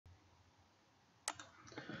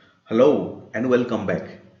Hello and welcome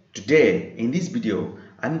back. Today in this video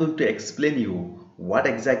I'm going to explain you what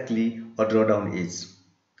exactly a drawdown is.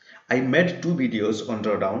 I made two videos on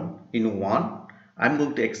drawdown. In one I'm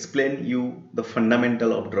going to explain you the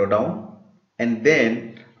fundamental of drawdown, and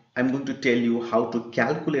then I'm going to tell you how to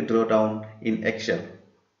calculate drawdown in Excel.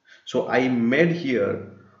 So I made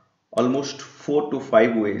here almost 4 to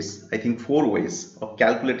 5 ways, I think 4 ways of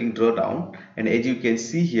calculating drawdown, and as you can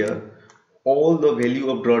see here, all the value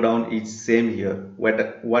of drawdown is same here.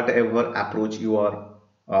 Whatever approach you are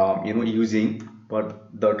using, but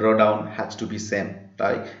the drawdown has to be same.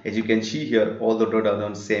 Right? As you can see here, all the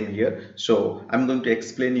drawdown same here. So I'm going to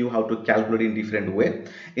explain you how to calculate in different way.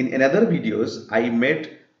 In another videos I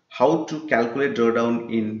made how to calculate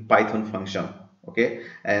drawdown in Python function, okay,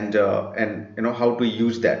 and how to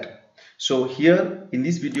use that. So here in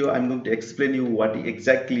this video I'm going to explain you what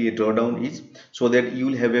exactly a drawdown is, so that you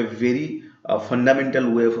will have a very fundamental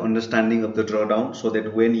way of understanding of the drawdown, so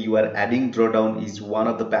that when you are adding drawdown is one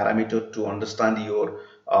of the parameter to understand your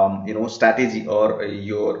strategy or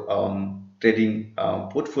your trading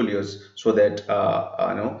portfolios, so that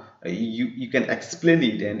you can explain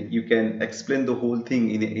it and you can explain the whole thing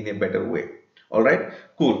in a better way. All right,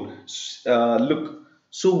 cool. Look,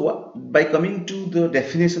 so by coming to the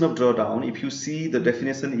definition of drawdown, if you see, the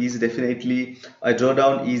definition is definitely a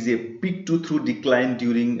drawdown is a peak to through decline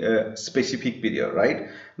during a specific period, right?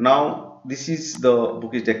 Now this is the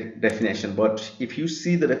bookish definition, but if you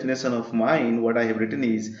see the definition of mine, what I have written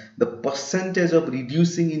is the percentage of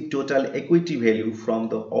reducing in total equity value from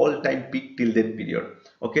the all-time peak till that period.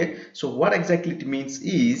 Okay, so what exactly it means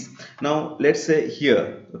is, now let's say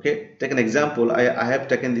here, okay, take an example. I have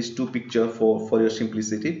taken these two pictures for your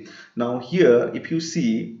simplicity. Now here if you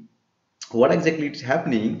see what exactly is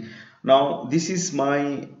happening, now this is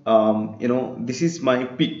my this is my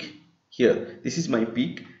peak here, this is my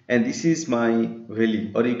peak, and this is my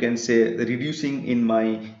value, or you can say the reducing in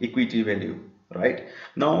my equity value, right?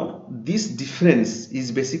 Now this difference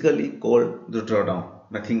is basically called the drawdown,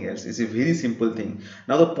 nothing else. It's a very simple thing.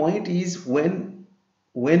 Now the point is, when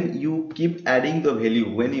you keep adding the value,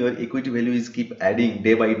 when your equity value is keep adding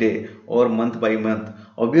day by day or month by month,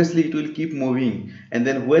 obviously it will keep moving, and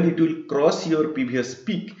then when it will cross your previous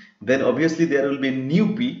peak, then obviously there will be a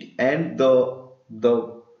new peak, and the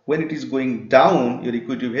when it is going down your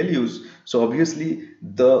equity values, so obviously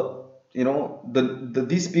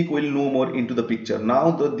this peak will no more into the picture. Now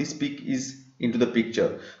this peak is into the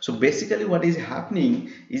picture. So basically what is happening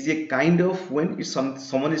is a kind of, when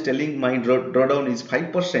someone is telling my drawdown is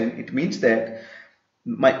 5%, it means that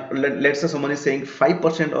let's say someone is saying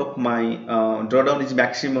 5% of my drawdown is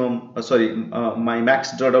maximum, my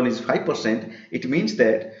max drawdown is 5%. It means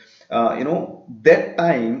that that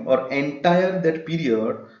time or entire that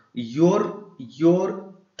period, your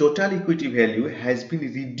total equity value has been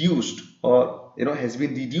reduced, or has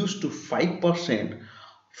been reduced to 5%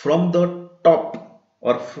 from the top,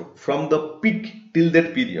 or from the peak till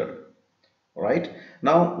that period. Right?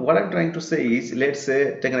 Now what I'm trying to say is, let's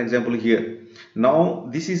say take an example here. Now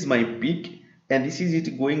this is my peak, and this is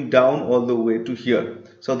it going down all the way to here.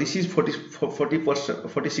 So this is 40%,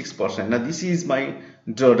 46%. Now this is my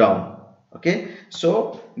drawdown. Okay,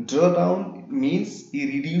 so drawdown means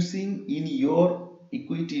reducing in your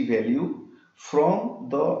equity value from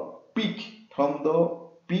the peak,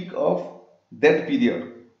 of that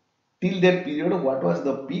period till that period. What was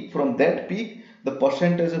the peak? From that peak, the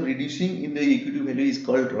percentage of reducing in the equity value is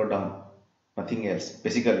called drawdown, nothing else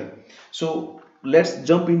basically. So let's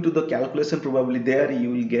jump into the calculation. Probably there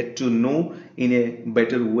you will get to know in a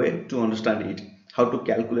better way to understand it, how to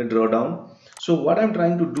calculate drawdown. So what I'm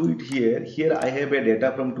trying to do it here I have a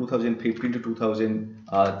data from 2015 to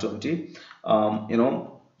 2020.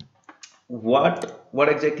 What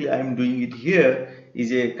exactly I'm doing it here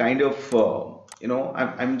is a kind of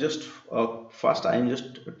I'm just first I'm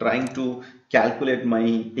just trying to calculate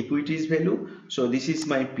my equities value. So this is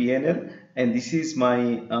my PNL, and this is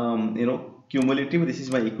my cumulative, this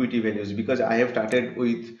is my equity values, because I have started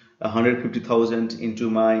with 150,000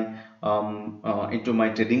 into my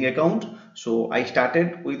trading account. So I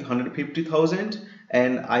started with 150,000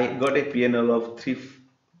 and I got a PNL of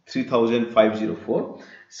 3,504.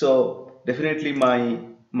 So definitely my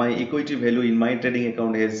equity value in my trading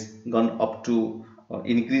account has gone up to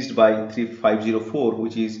increased by 3,504,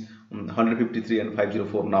 which is 153 and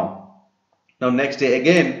 504 now. Now next day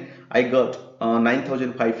again I got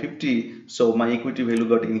 9,550, so my equity value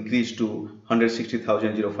got increased to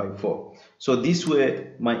 160,054. So this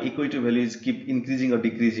way my equity values keep increasing or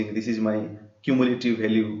decreasing. This is my cumulative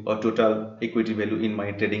value or total equity value in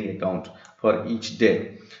my trading account for each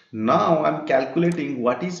day. Now I'm calculating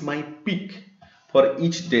what is my peak for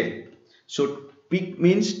each day. So peak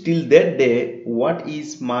means till that day what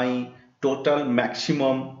is my total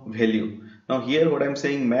maximum value. Now here what I'm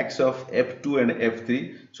saying, max of F2 and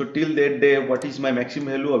F3. So till that day what is my maximum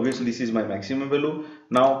value? Obviously this is my maximum value.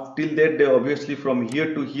 Now till that day, obviously from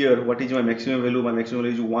here to here, what is my maximum value? My maximum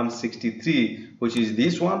value is 163, which is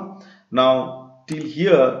this one. Now till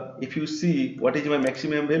here, if you see what is my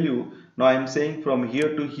maximum value, now I'm saying from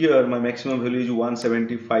here to here my maximum value is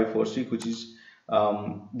 175.46, which is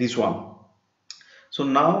this one. So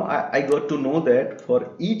now I got to know that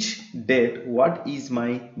for each date what is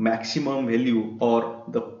my maximum value or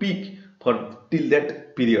the peak for till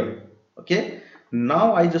that period. Okay,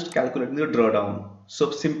 now I just calculate the drawdown.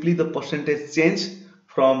 So simply the percentage change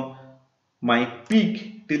from my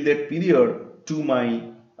peak till that period to my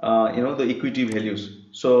the equity values.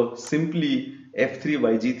 So simply F3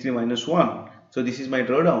 by G3 minus 1. So this is my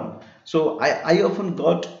drawdown. So I often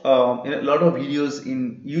got a lot of videos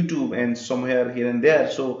in YouTube and somewhere here and there.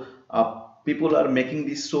 So people are making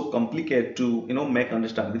this so complicated to make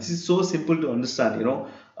understand. This is so simple to understand,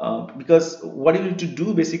 because what you need to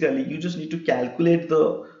do basically, you just need to calculate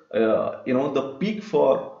the the peak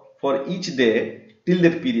for each day till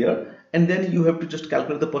that period, and then you have to just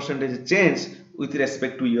calculate the percentage change with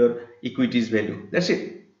respect to your equities value. That's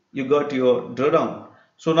it. You got your drawdown.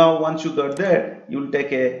 So now once you got that, you will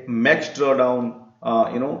take a max drawdown.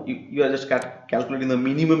 You are just calculating the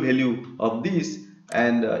minimum value of this,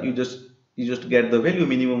 and you just get the value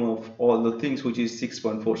minimum of all the things, which is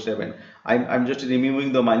 6.47. I'm just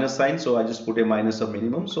removing the minus sign, so I just put a minus of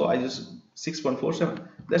minimum. So I just 6.47.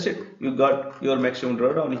 That's it. You got your maximum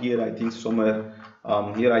drawdown here. I think somewhere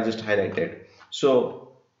here I just highlighted.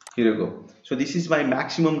 So here you go. So this is my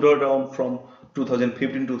maximum drawdown from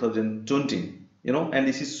 2015 2020. And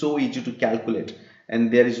this is so easy to calculate, and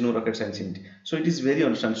there is no rocket science in it. So it is very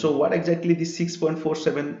understand. So what exactly this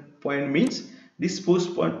 6.47 point means? This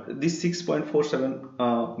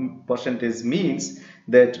 6.47 percentage means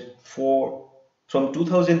that from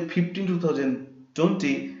 2015 to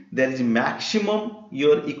 2020 there is maximum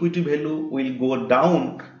your equity value will go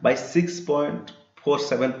down by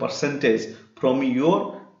 6.47 percentage from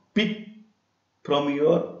your peak, from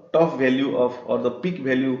your top value of or the peak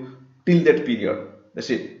value till that period. That's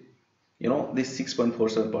it. This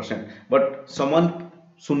 6.47%. But someone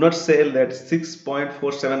should not say that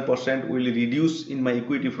 6.47% will reduce in my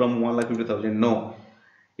equity from 1,50,000. No,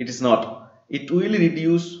 it is not. It will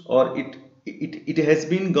reduce, or it has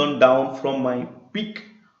been gone down from my peak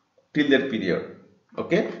till that period.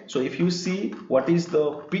 Okay, so if you see what is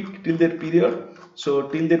the peak till that period, so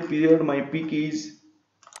till that period my peak is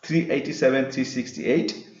 387,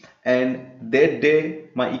 368, and that day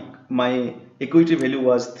my equity value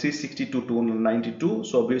was 362 to 92.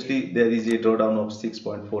 So obviously there is a drawdown of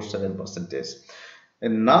 6.47%.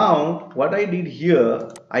 And now what I did here,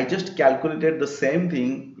 I just calculated the same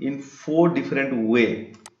thing in 4 different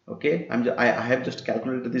way. Okay, I have just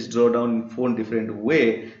calculated this drawdown in 4 different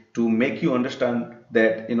way to make you understand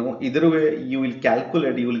that either way you will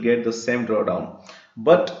calculate, you will get the same drawdown.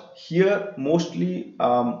 But here mostly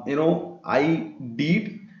I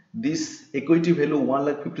did this equity value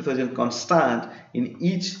 1,50,000 constant in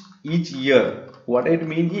each year. What it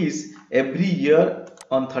means is every year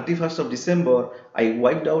on 31st of December I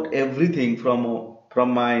wiped out everything from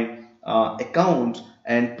my account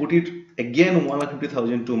and put it again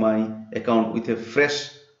 1,50,000 to my account with a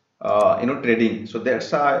fresh trading. So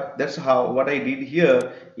that's how what I did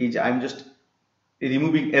here is I'm just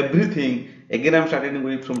removing everything. Again I'm starting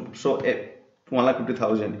with from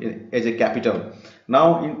 1,50,000 as a capital.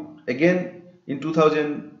 Now in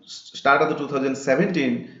 2000 start of the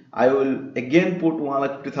 2017 I will again put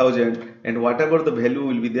 1,50,000, and whatever the value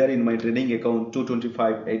will be there in my trading account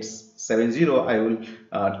 225,870 I will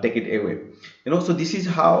take it away. So this is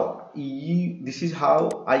how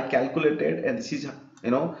I calculated, and this is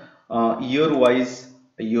year wise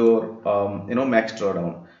your max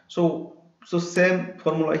drawdown. So same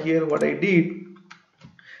formula here. What I did,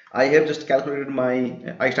 I have just calculated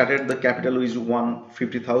I started the capital with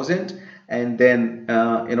 150,000, and then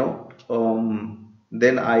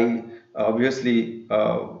then I obviously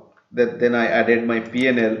then I added my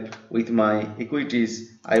P&L with my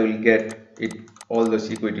equities. I will get it all this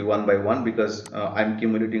equity one by one because I'm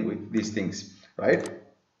accumulating with these things, right?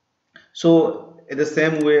 So in the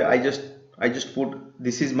same way I just put,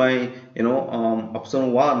 this is my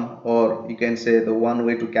option 1, or you can say the one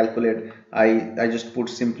way to calculate. I just put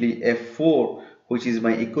simply F4, which is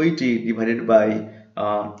my equity, divided by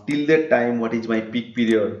till that time what is my peak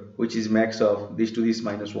period, which is max of this to this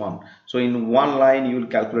minus 1. So in one line you will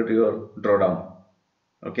calculate your drawdown.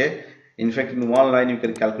 Okay, in fact in one line you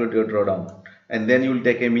can calculate your drawdown, and then you will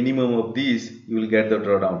take a minimum of these, you will get the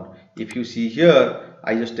drawdown. If you see here,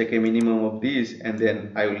 I just take a minimum of these and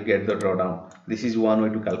then I will get the drawdown. This is one way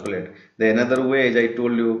to calculate. The another way, as I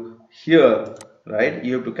told you here, right,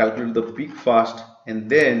 you have to calculate the peak first and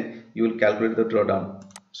then you will calculate the drawdown.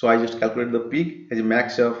 So I just calculate the peak as a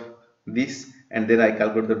max of this, and then I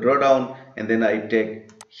calculate the drawdown, and then I take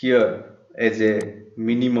here as a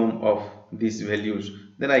minimum of these values,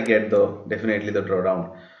 then I get the definitely the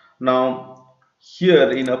drawdown. Now here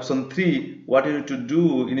in option 3, what you need to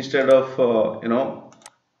do instead of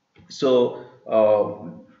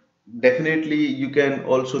definitely you can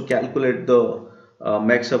also calculate the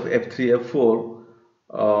max of f3 f4,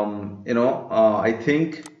 I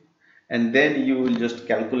think, and then you will just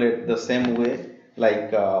calculate the same way,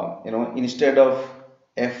 like instead of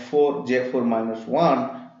f4 j4 minus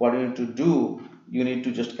 1, what you need to do, you need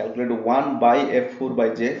to just calculate 1 by f4 by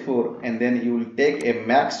j4, and then you will take a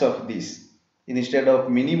max of this. Instead of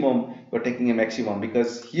minimum, you're taking a maximum,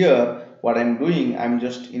 because here what I'm doing, I'm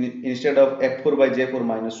just instead of f4 by j4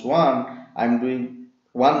 minus 1, I'm doing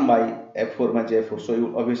 1 by f4 by j4. So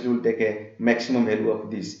you obviously will take a maximum value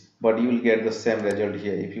of this, but you will get the same result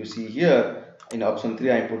here. If you see here in option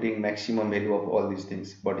 3, I'm putting maximum value of all these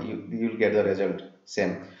things, but you will get the result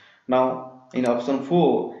same. Now in option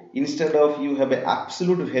 4, instead of you have an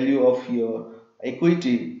absolute value of your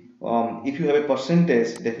equity, if you have a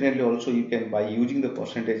percentage, definitely also you can, by using the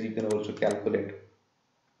percentage, you can also calculate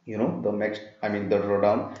the max, I mean the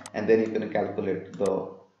drawdown, and then you can calculate the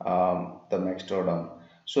max drawdown.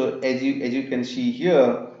 So as you can see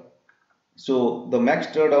here, so the max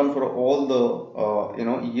drawdown for all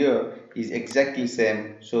the year is exactly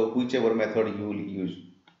same, so whichever method you will use.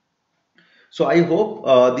 So I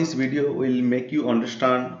hope this video will make you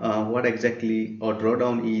understand what exactly a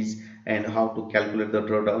drawdown is and how to calculate the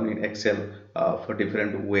drawdown in Excel for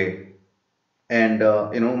different way. And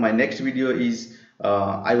my next video is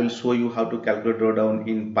I will show you how to calculate drawdown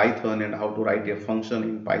in Python and how to write a function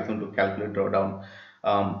in Python to calculate drawdown.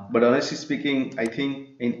 But honestly speaking, I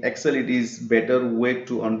think in Excel it is better way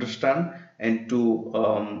to understand and to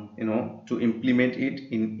to implement it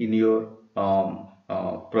in your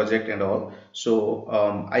project and all. So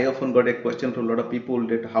I often got a question from a lot of people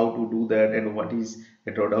that how to do that and what is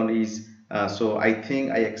a drawdown is. So I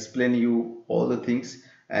think I explain you all the things,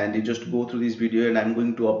 and you just go through this video, and I'm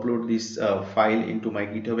going to upload this file into my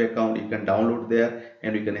GitHub account. You can download there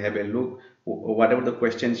and you can have a look. Whatever the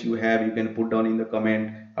questions you have, you can put down in the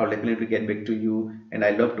comment. I'll definitely get back to you, and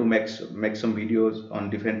I love to make some videos on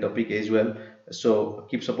different topic as well. So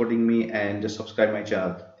keep supporting me and just subscribe my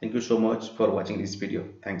channel. Thank you so much for watching this video.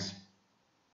 Thanks.